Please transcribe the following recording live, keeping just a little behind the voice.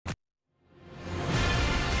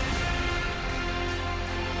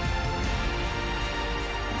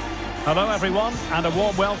Hello everyone and a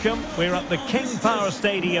warm welcome. We're at the King Power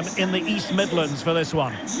Stadium in the East Midlands for this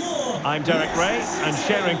one. I'm Derek Ray and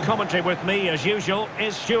sharing commentary with me as usual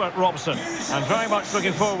is Stuart Robson. I'm very much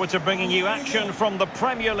looking forward to bringing you action from the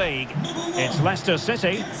Premier League. It's Leicester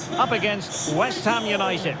City up against West Ham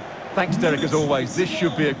United. Thanks, Derek, as always. This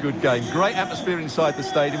should be a good game. Great atmosphere inside the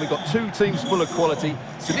stadium. We've got two teams full of quality,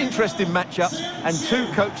 some interesting matchups, and two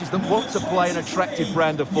coaches that want to play an attractive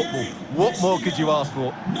brand of football. What more could you ask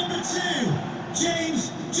for? Number 2,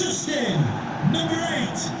 James Justin. Number 8,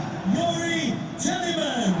 Rory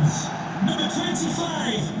Telemans. Number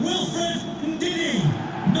 25, Wilfred Ndidi.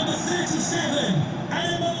 Number 37,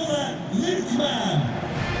 Anamola Lukman.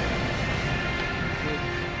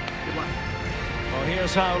 Well,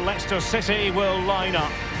 here's how Leicester City will line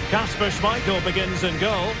up. Kasper Schmeichel begins in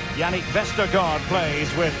goal. Yannick Vestergaard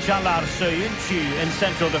plays with Çağlar Söyüncü in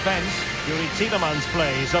central defence. Youri Tielemans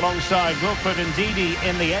plays alongside Wilfred Ndidi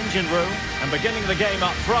in the engine room. And beginning the game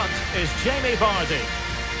up front is Jamie Vardy.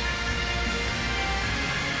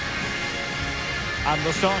 And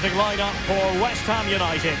the starting lineup for West Ham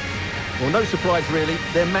United. Well, no surprise really,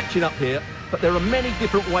 they're matching up here, but there are many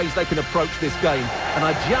different ways they can approach this game, and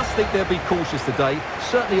I just think they'll be cautious today,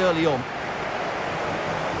 certainly early on.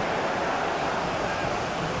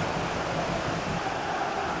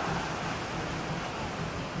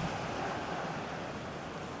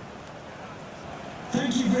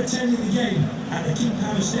 Thank you for attending the game at the King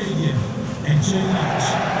Power Stadium. Enjoy the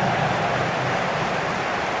match.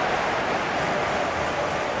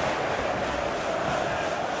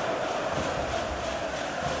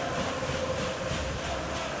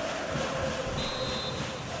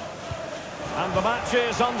 And the match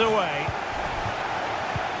is underway.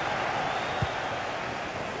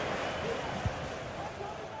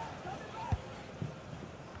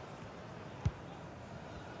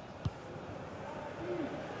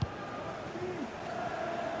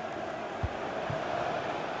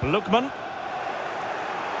 Lukman.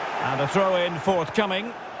 And a throw-in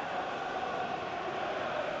forthcoming.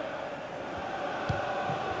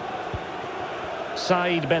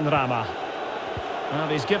 Said Benrahma.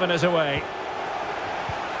 And he's given us away.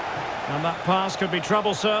 And that pass could be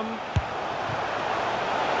troublesome.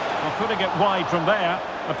 Well, putting it wide from there.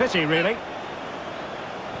 A pity, really.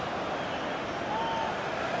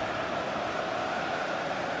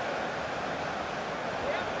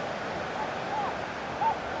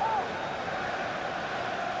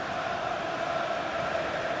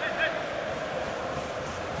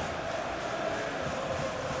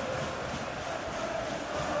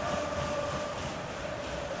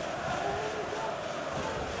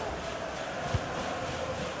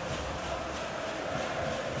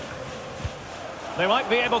 They might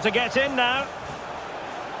be able to get in now.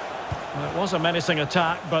 Well, it was a menacing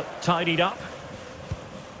attack, but tidied up.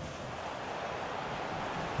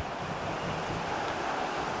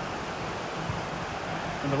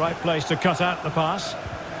 In the right place to cut out the pass.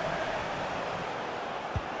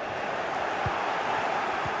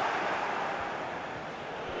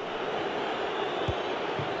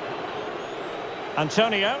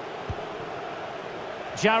 Antonio.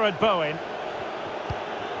 Jared Bowen.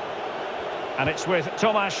 And it's with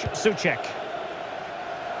Tomasz Suchek.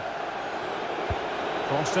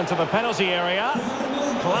 Crossed into the penalty area.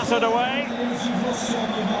 Clattered away. If you've lost your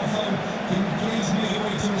mobile phone, can you please make your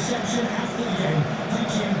way to reception after the game?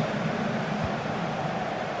 Thank you.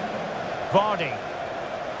 Vardy.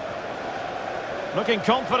 Looking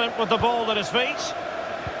confident with the ball at his feet.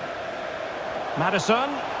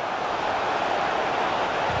 Maddison.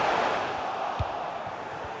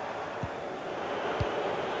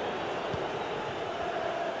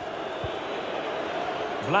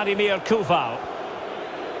 Vladimir Koval.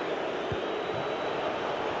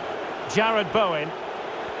 Jared Bowen.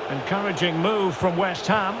 Encouraging move from West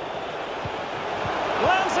Ham.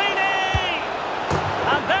 Lanzini!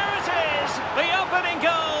 And there it is! The opening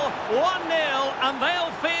goal. 1-0, and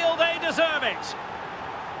they'll feel they deserve it.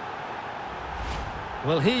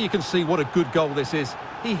 Well, here you can see what a good goal this is.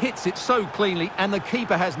 He hits it so cleanly, and the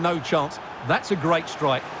keeper has no chance. That's a great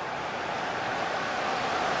strike.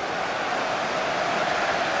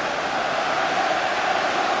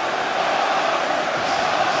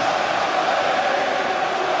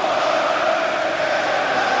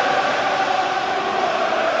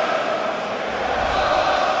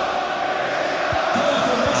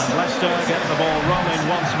 Get the ball rolling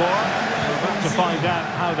once more. We're about to find out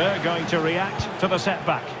how they're going to react to the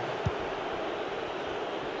setback.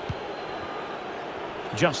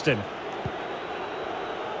 Justin.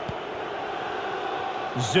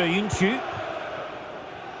 Söyüncü.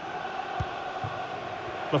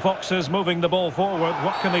 The Foxes moving the ball forward.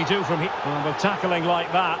 What can they do from here? Well, with tackling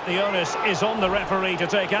like that, the onus is on the referee to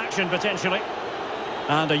take action, potentially.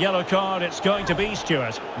 And a yellow card it's going to be,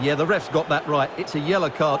 Stuart. Yeah, the ref's got that right. It's a yellow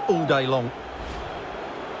card all day long.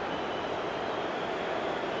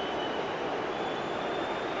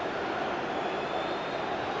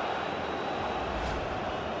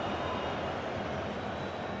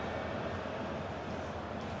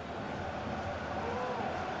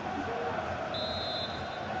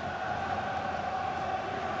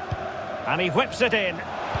 And he whips it in.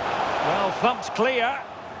 Well, thumped clear.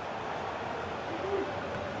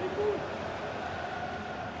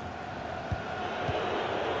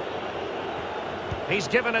 He's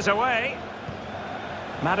given it away.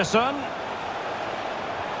 Maddison.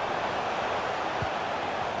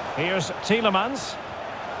 Here's Tielemans.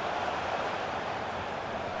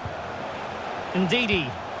 Ndidi.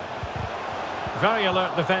 Very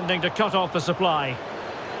alert defending to cut off the supply.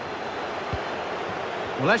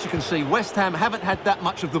 Well, as you can see, West Ham haven't had that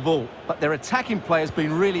much of the ball, but their attacking play has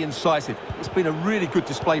been really incisive. It's been a really good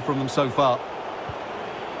display from them so far.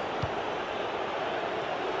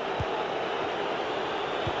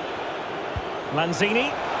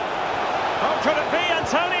 Lanzini. Oh, could it be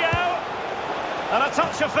Antonio? And a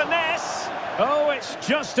touch of finesse. Oh, it's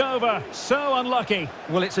just over. So unlucky.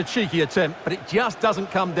 Well, it's a cheeky attempt, but it just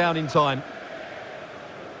doesn't come down in time.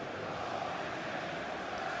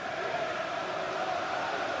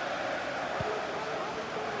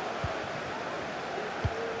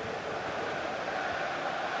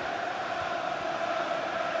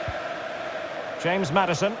 James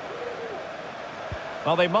Maddison.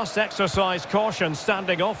 Well, they must exercise caution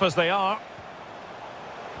standing off as they are.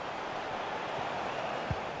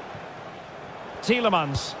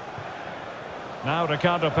 Tielemans. Now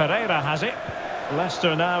Ricardo Pereira has it.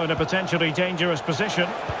 Leicester now in a potentially dangerous position.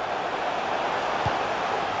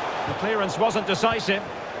 The clearance wasn't decisive.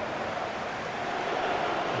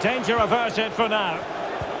 Danger averted for now.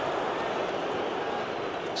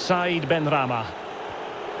 Said Benrahma.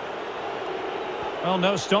 Well,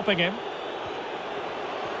 no stopping him.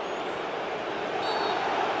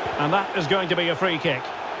 And that is going to be a free kick.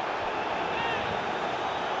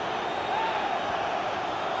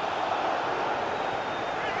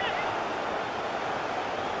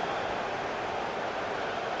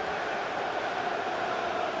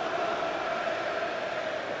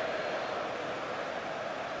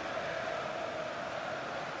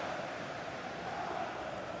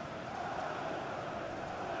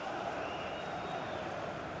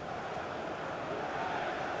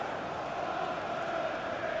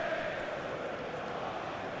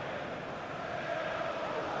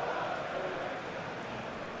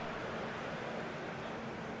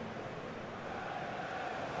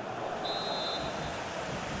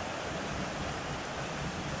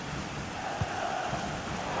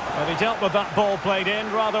 But he dealt with that ball played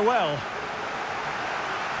in rather well.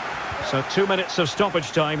 So 2 minutes of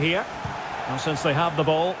stoppage time here. And since they have the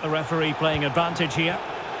ball, the referee playing advantage here.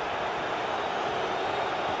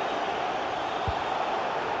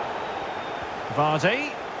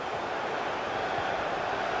 Vardy.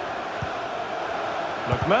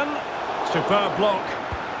 Lookman. Superb block.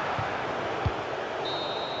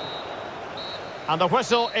 And the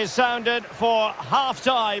whistle is sounded for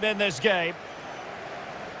half-time in this game.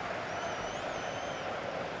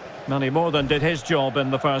 None more than did his job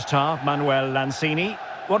in the first half, Manuel Lanzini.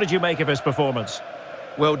 What did you make of his performance?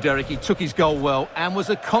 Well, Derek, he took his goal well and was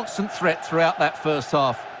a constant threat throughout that first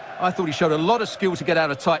half. I thought he showed a lot of skill to get out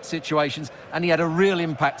of tight situations, and he had a real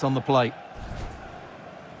impact on the play.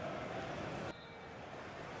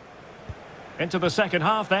 Into the second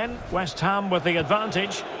half then, West Ham with the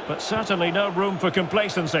advantage, but certainly no room for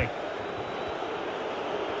complacency.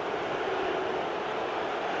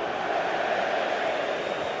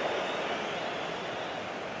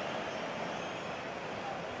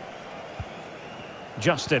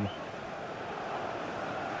 Justin.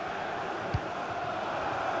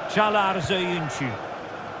 Çağlar Söyüncü.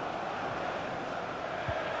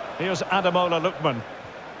 Here's Ademola Lookman.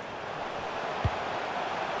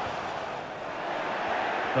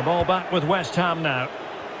 The ball back with West Ham now.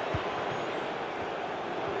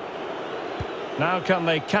 Now can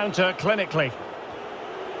they counter clinically?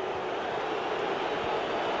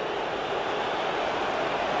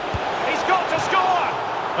 He's got to score!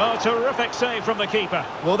 Oh, terrific save from the keeper.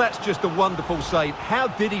 Well, that's just a wonderful save. How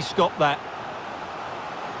did he stop that?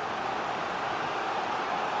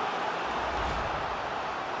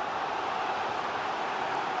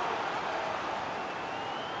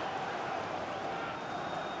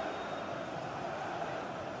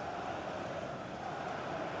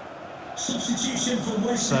 Substitution from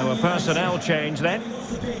West Ham So a personnel United. change then. Coming off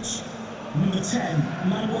the pitch, number 10,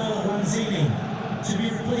 Manuel Lanzini, to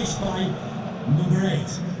be replaced by number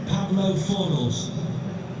 8, Pablo Fornals.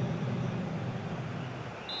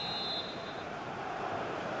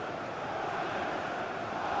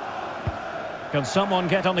 Can someone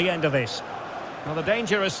get on the end of this? Well, the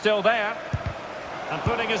danger is still there. And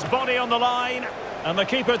putting his body on the line. And the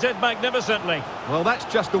keeper did magnificently. Well, that's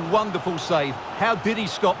just a wonderful save. How did he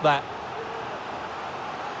stop that?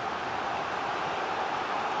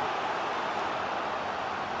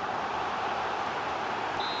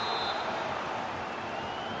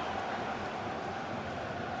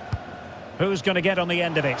 Who's going to get on the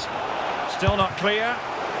end of it? Still not clear.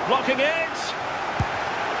 Blocking it.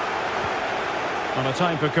 And a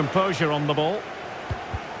time for composure on the ball.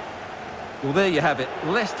 Well, there you have it.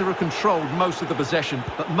 Leicester have controlled most of the possession,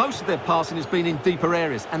 but most of their passing has been in deeper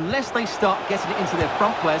areas. Unless they start getting it into their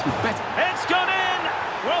front players with better... It's gone in!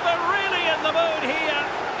 Well, they're really in the mood here.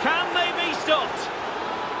 Can they be stopped?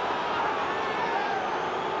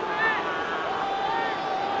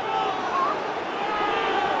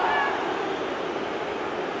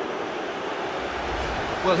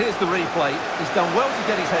 Well, here's the replay. He's done well to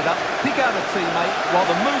get his head up, pick out a teammate, while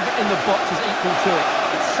the movement in the box is equal to it.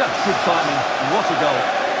 It's such good timing. What a goal.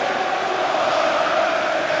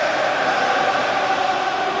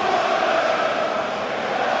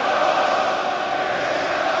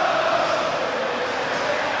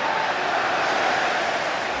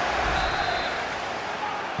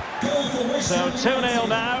 Goal for West Ham So 2-0 United.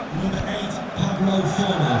 now. Number 8, Pablo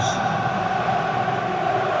Fornals.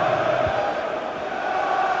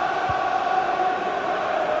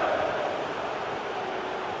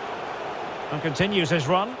 And continues his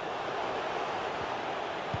run.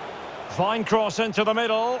 Fine cross into the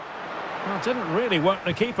middle. Well, it didn't really work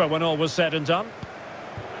the keeper when all was said and done.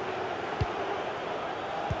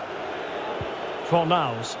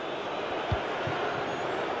 Fornals.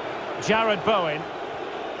 Jared Bowen.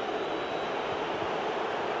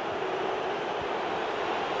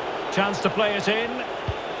 Chance to play it in.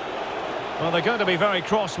 Well, they're going to be very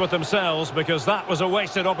cross with themselves because that was a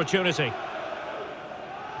wasted opportunity.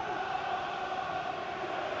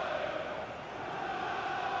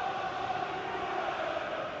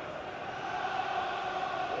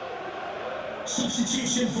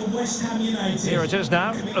 Substitution for West Ham United. Here it is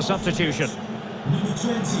now, Coming a off the substitution. pitch, number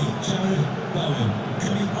 20, Jared Bowen.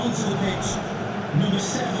 Coming onto the pitch, number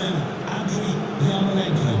 7, Andriy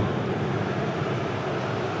Yarmolenko.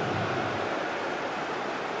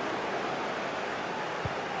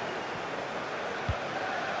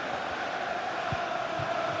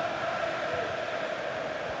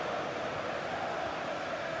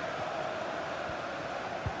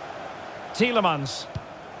 Tielemans.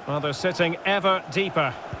 Well, they're sitting ever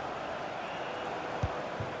deeper.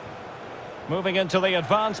 Moving into the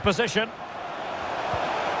advanced position.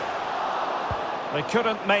 They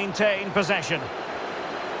couldn't maintain possession.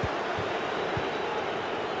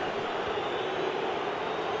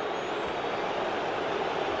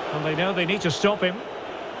 And they know they need to stop him.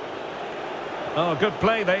 Oh, good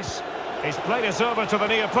play this. He's played it over to the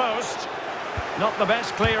near post. Not the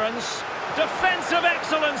best clearance. Defensive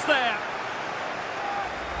excellence there.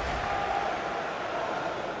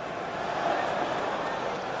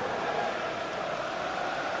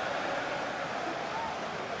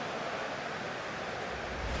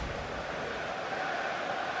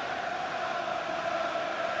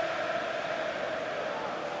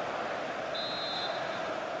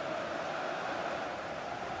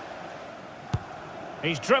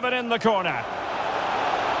 He's driven in the corner.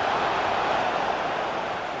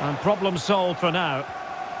 And problem solved for now.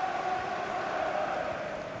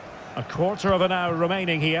 A quarter of an hour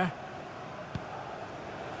remaining here.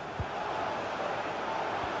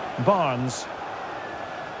 Barnes.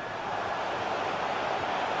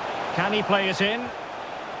 Can he play it in?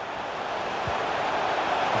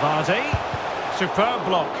 Vardy. Superb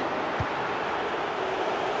block.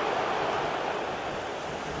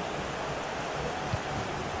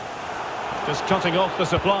 Just cutting off the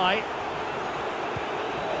supply.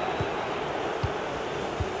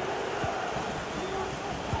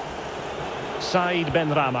 Said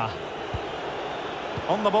Benrahma.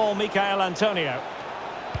 On the ball, Michael Antonio.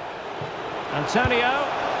 Antonio.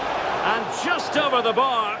 And just over the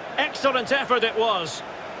bar. Excellent effort it was.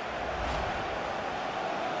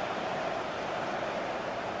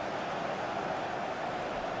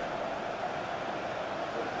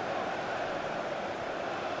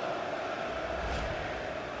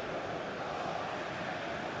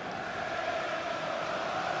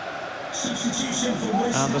 Substitution for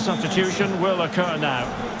West And the Ham substitution United. will occur now.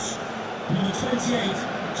 Number 28,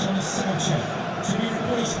 Thomas Sancho, to be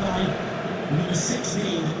replaced by number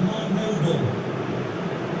 16, Mark Noble.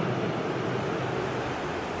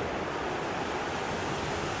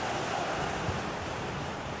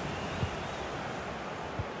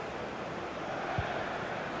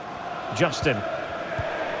 Justin.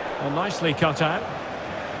 Well, nicely cut out.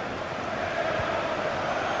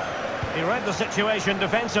 He read the situation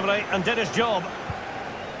defensively and did his job.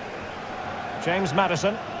 James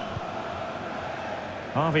Maddison.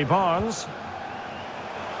 Harvey Barnes.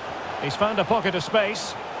 He's found a pocket of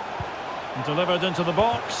space. And delivered into the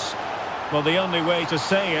box. Well, the only way to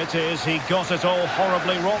say it is he got it all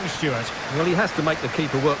horribly wrong, Stuart. Well, he has to make the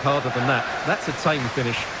keeper work harder than that. That's a tame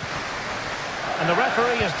finish. And the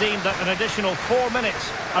referee has deemed that an additional 4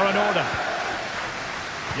 minutes are in order.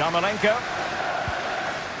 Yarmolenko.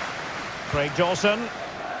 Craig Dawson.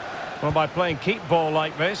 Well, by playing keep ball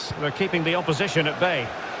like this, they're keeping the opposition at bay.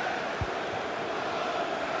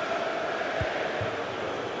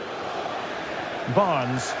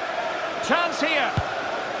 Barnes. Chance here.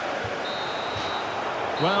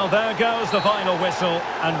 Well, there goes the final whistle,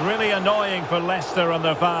 and really annoying for Leicester and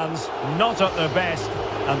their fans. Not at their best,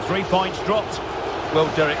 and 3 points dropped. Well,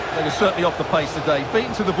 Derek, they were certainly off the pace today.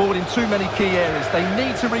 Beaten to the ball in too many key areas. They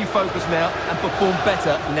need to refocus now and perform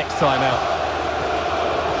better next time out.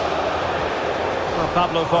 Well,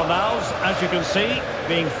 Pablo Fornals, as you can see,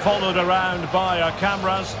 being followed around by our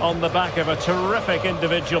cameras on the back of a terrific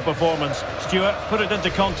individual performance. Stuart, put it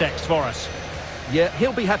into context for us. Yeah,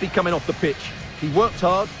 he'll be happy coming off the pitch. He worked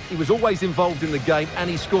hard, he was always involved in the game, and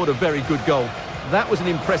he scored a very good goal. That was an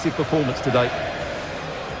impressive performance today.